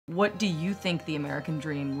What do you think the American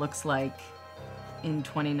dream looks like in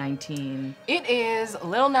 2019? It is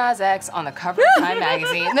Lil Nas X on the cover of Time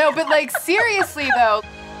magazine. No, but like seriously though.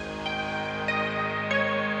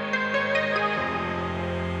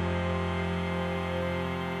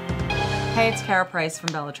 Hey, it's Kara Price from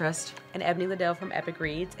Belletrist. And Ebony Liddell from Epic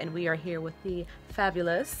Reads, and we are here with the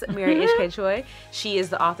fabulous Mary H.K. Choi. She is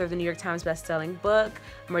the author of the New York Times best-selling book,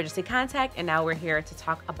 Emergency Contact, and now we're here to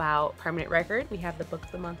talk about Permanent Record. We have the Book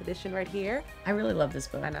of the Month edition right here. I really love this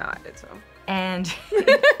book. I know, I did too. And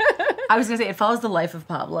I was gonna say it follows the life of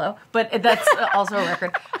Pablo, but that's also a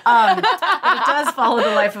record. But it does follow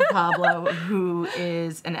the life of Pablo, who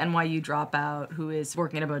is an NYU dropout, who is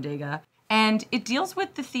working at a bodega. And it deals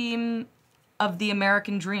with the theme of the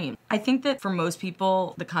American dream. I think that for most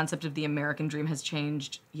people, the concept of the American dream has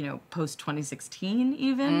changed, post-2016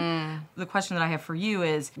 even. The question that I have for you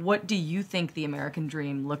is, what do you think the American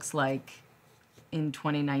dream looks like in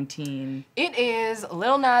 2019? It is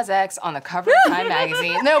Lil Nas X on the cover of Time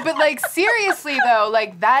magazine. No, but like seriously though,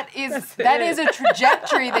 like that is a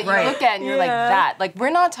trajectory that you look at and you're like that. Like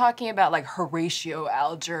we're not talking about like Horatio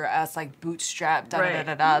Alger as like bootstrap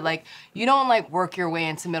da-da-da-da-da. Like you don't like work your way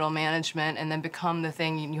into middle management and then become the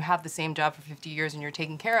thing and you have the same job for 50 years and you're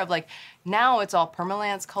taken care of. Like now it's all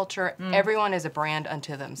permalance culture. Everyone is a brand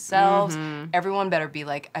unto themselves. Everyone better be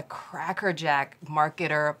like a crackerjack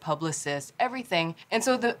marketer, publicist, everything. And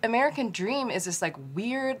so the American dream is this like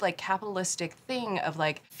weird like capitalistic thing of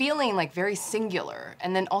like feeling like very singular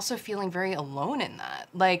and then also feeling very alone in that.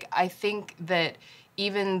 Like I think that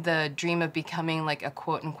even the dream of becoming like a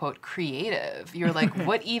quote unquote creative, you're like,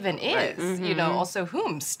 what even is? Also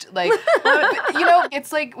whomst? Like,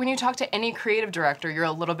 it's like when you talk to any creative director, you're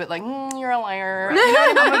a little bit like, you're a liar. You know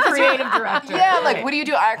what I mean? I'm a creative director. Yeah, like what do you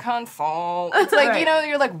do? I consult. It's like,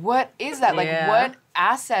 you're like, what is that? Like what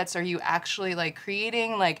assets are you actually like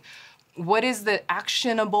creating? Like what is the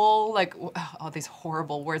actionable, like, all these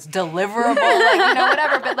horrible words, deliverable, like,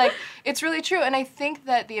 whatever. But like, it's really true. And I think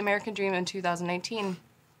that the American dream in 2019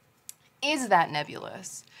 is that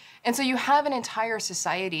nebulous. And so you have an entire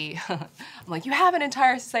society, I'm like, you have an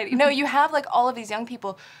entire society. No, you have like all of these young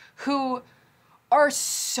people who are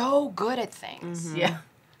so good at things. Like,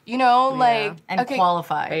 and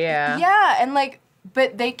qualified. Yeah, and like,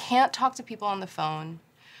 but they can't talk to people on the phone.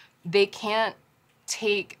 They can't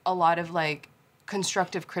take a lot of like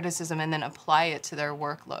constructive criticism and then apply it to their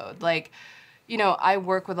workload. Like, I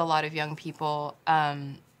work with a lot of young people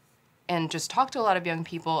and just talk to a lot of young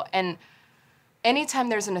people, and anytime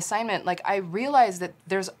there's an assignment, like I realize that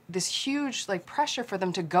there's this huge like pressure for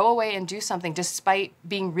them to go away and do something despite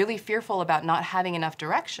being really fearful about not having enough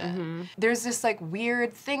direction. There's this like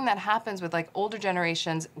weird thing that happens with like older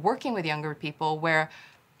generations working with younger people where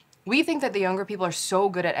we think that the younger people are so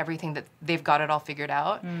good at everything that they've got it all figured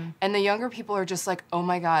out. And the younger people are just like, oh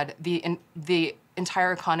my God, the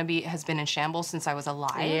entire economy has been in shambles since I was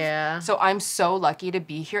alive. So I'm so lucky to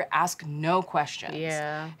be here, ask no questions.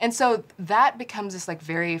 And so that becomes this like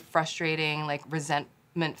very frustrating, like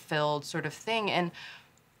resentment-filled sort of thing. And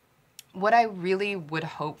what I really would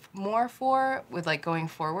hope more for with like going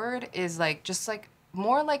forward is like just like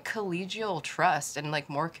more like collegial trust and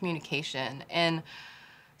like more communication. And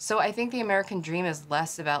so I think the American dream is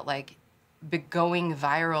less about like going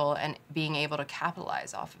viral and being able to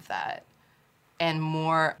capitalize off of that, and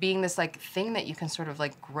more being this like thing that you can sort of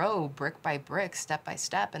like grow brick by brick, step by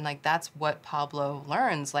step. And like that's what Pablo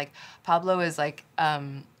learns. Like Pablo is like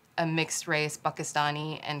a mixed race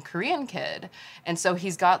Pakistani and Korean kid. And so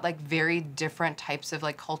he's got like very different types of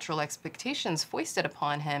like cultural expectations foisted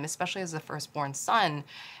upon him, especially as the firstborn son.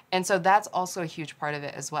 And so that's also a huge part of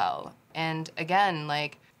it as well. And again,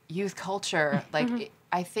 like youth culture, like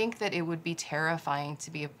I think that it would be terrifying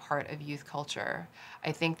to be a part of youth culture.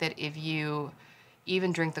 I think that if you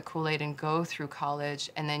even drink the Kool-Aid and go through college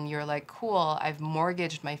and then you're like, cool, I've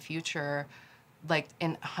mortgaged my future like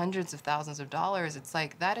in hundreds of thousands of dollars, it's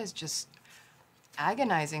like, that is just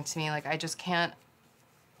agonizing to me. Like I just can't,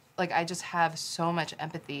 like I just have so much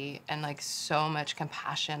empathy and like so much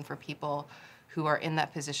compassion for people who are in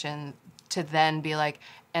that position to then be like,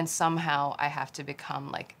 and somehow I have to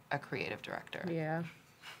become like a creative director.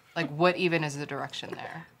 Like what even is the direction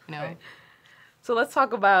there, So let's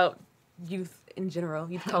talk about youth in general,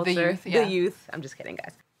 youth culture. The youth. I'm just kidding,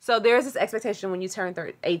 guys. So there's this expectation when you turn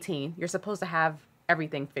 18, you're supposed to have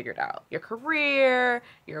everything figured out. Your career,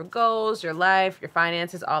 your goals, your life, your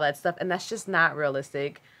finances, all that stuff. And that's just not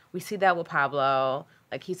realistic. We see that with Pablo.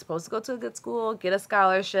 Like he's supposed to go to a good school, get a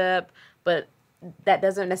scholarship, but that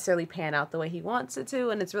doesn't necessarily pan out the way he wants it to,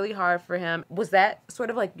 and it's really hard for him. Was that sort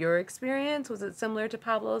of like your experience? Was it similar to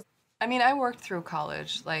Pablo's? I mean, I worked through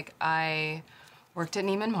college. Like, I worked at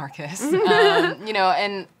Neiman Marcus, you know,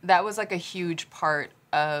 and that was like a huge part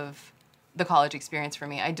of the college experience for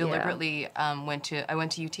me. I deliberately went to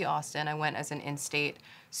UT Austin. I went as an in-state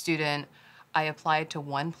student. I applied to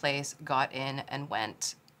one place, got in, and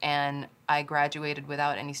went. And I graduated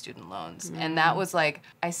without any student loans. And that was like,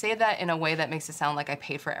 I say that in a way that makes it sound like I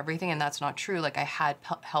paid for everything, and that's not true. Like, I had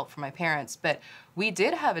help from my parents. But we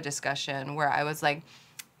did have a discussion where I was like,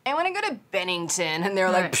 I want to go to Bennington. And they were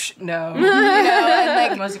like, Psh, no. You know, and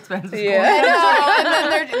like, Most expensive. I know.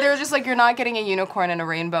 And then they're just like, you're not getting a unicorn and a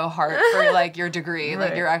rainbow heart for like your degree.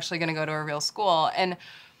 Like, you're actually going to go to a real school. And,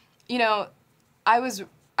 you know, I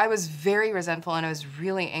was very resentful and I was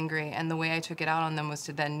really angry, and the way I took it out on them was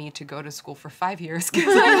to then need to go to school for 5 years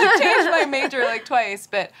because I changed my major like twice.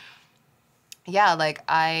 But yeah, like,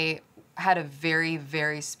 I had a very,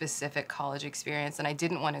 very specific college experience and I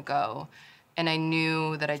didn't want to go, and I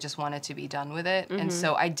knew that I just wanted to be done with it. And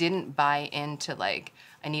so I didn't buy into like,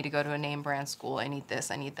 I need to go to a name brand school, I need this,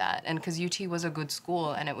 I need that. And because UT was a good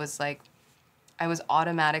school, and it was like, I was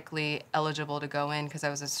automatically eligible to go in because I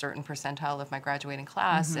was a certain percentile of my graduating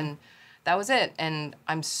class, and that was it. And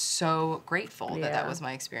I'm so grateful that that was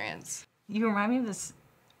my experience. You remind me of this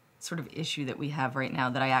sort of issue that we have right now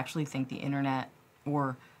that I actually think the internet,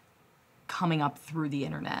 or coming up through the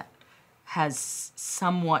internet, has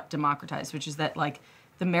somewhat democratized, which is that, like,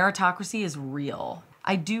 the meritocracy is real.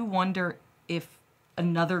 I do wonder if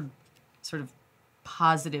another sort of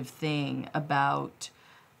positive thing about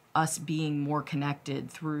us being more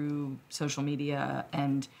connected through social media,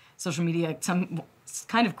 and social media some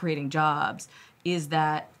kind of creating jobs, is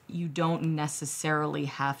that you don't necessarily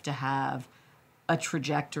have to have a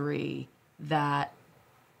trajectory that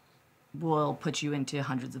will put you into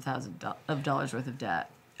hundreds of thousands of dollars worth of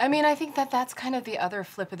debt. I mean, I think that that's kind of the other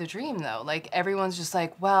flip of the dream, though. Like, everyone's just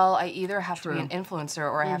like, well, I either have to be an influencer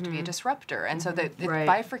or I have to be a disruptor. And so that it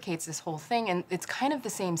bifurcates this whole thing, and it's kind of the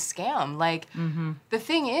same scam. Like, the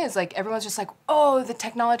thing is, like, everyone's just like, oh, the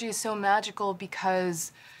technology is so magical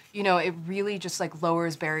because, you know, it really just, like,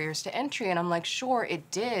 lowers barriers to entry. And I'm like, sure, it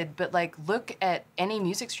did. But, like, look at any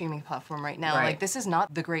music streaming platform right now. Like, this is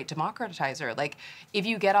not the great democratizer. Like, if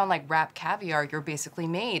you get on, like, Rap Caviar, you're basically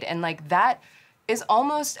made. And, like, that is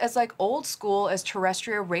almost as like old school as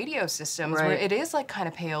terrestrial radio systems, where it is like kind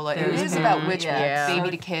of payola. It is about which baby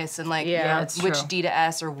to kiss and like which D to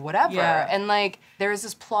S or whatever. And like, there is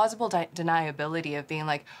this plausible deniability of being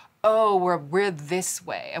like, oh, we're this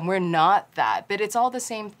way and we're not that, but it's all the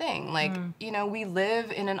same thing. Like, you know, we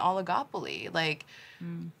live in an oligopoly. Like,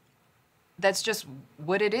 that's just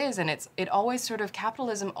what it is, and it always sort of,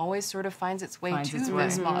 capitalism always sort of finds its way to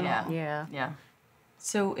this model. Yeah.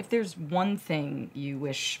 So if there's one thing you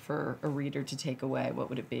wish for a reader to take away, what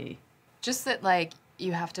would it be? Just that, like,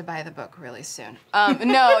 you have to buy the book really soon.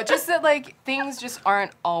 No, just that, like, things just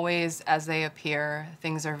aren't always as they appear.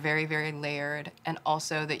 Things are very, very layered. And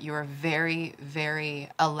also that you are very, very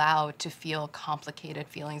allowed to feel complicated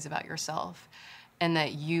feelings about yourself. And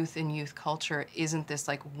that youth and youth culture isn't this,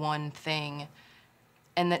 like, one thing.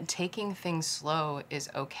 And that taking things slow is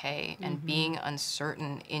okay. And being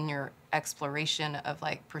uncertain in your exploration of,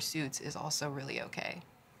 like, pursuits is also really okay.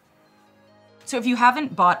 So if you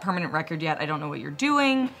haven't bought Permanent Record yet, I don't know what you're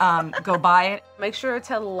doing. Go buy it. Make sure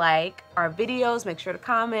to like our videos. Make sure to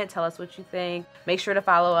comment. Tell us what you think. Make sure to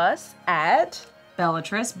follow us at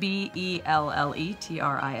Belletrist, Belletrist.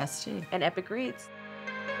 and Epic Reads.